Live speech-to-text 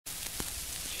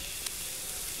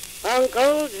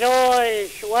Uncle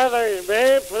Joyce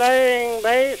Weathersby playing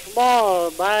baseball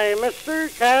by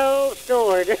Mr. Cal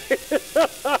Stewart.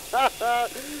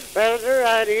 Well, sir,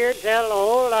 I'd hear tell a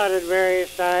whole lot at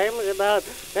various times about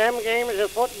them games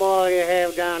of football you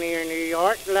have down here in New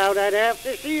York. Allowed I'd have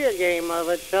to see a game of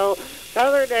it. So the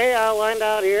other day I went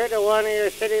out here to one of your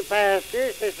city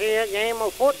pastures to see a game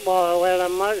of football. Well, I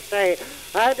must say,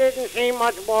 I didn't see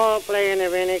much ball playing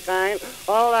of any kind.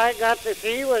 All I got to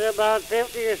see was about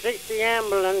 50 or 60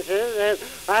 ambulances, and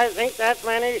I think that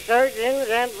many surgeons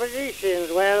and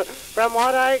physicians. Well, from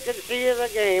what I could see of the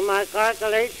game, I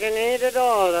calculate you needed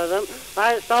all of them.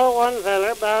 I saw one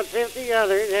feller, about 50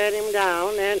 others had him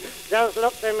down, and just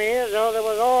looked to me as though they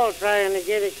was all trying to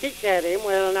get a kick at him.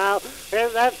 Well, now,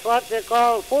 if that's what they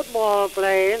call football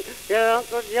playing, your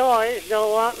Uncle Joyce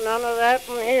don't want none of that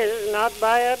in his, not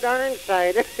by a darn sight.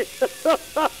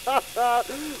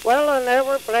 Well, I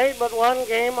never played but one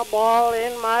game of ball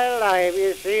in my life.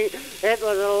 You see, it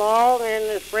was along in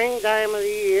the springtime of the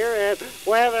year, and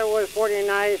weather was pretty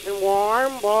nice and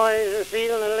warm. Boys are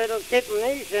feeling a little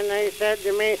kittenish, and they said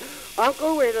to me,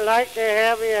 "Uncle, we'd like to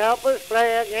have you help us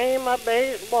play a game of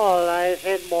baseball." I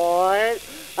said, "Boys,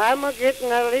 I'm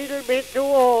a-getting a little bit too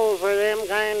old for them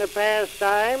kind of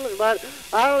pastimes, but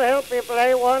I'll help you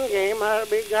play one game. I'll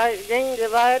be gosh dinged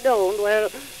if I don't." Well,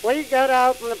 we got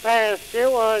out in the pasture,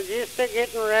 was just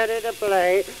a-getting ready to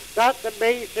play, got the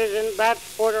bases and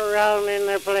bats put around in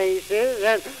their places,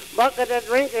 and bucket of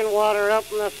drinking water up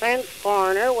in the fence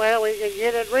corner where we could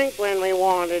get a drink when we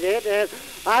wanted it, and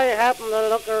I happened to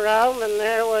look around, and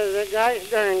there was a gosh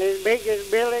darn as big as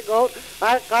Billy Goat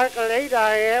I calculate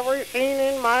I ever seen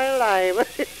in my life.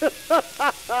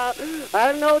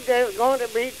 I know there's going to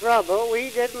be trouble. We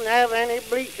didn't have any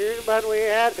bleachers, but we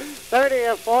had 30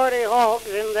 or 40 hogs,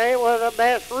 and they were the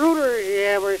best rooters you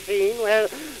ever seen. Well,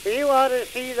 you ought to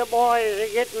see the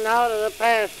boys getting out of the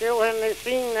pasture when they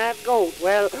seen that goat.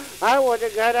 Well, I would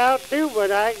have got out too,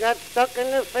 but I got stuck in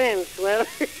the fence. Well,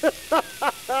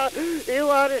 you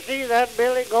ought to see that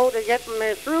Billy Goat getting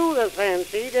me through the fence.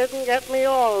 He didn't get me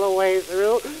all the way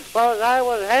through, because I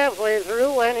was halfway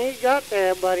through when he got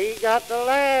there, but he got the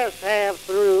last half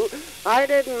through. I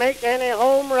didn't make any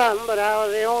home run, but I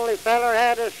was the only feller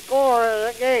had a score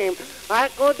of the game. I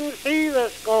couldn't see the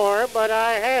score, but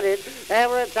I had it.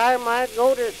 Every time I'd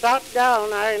go to stop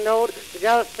down, I knowed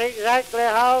just exactly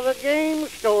how the game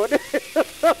stood.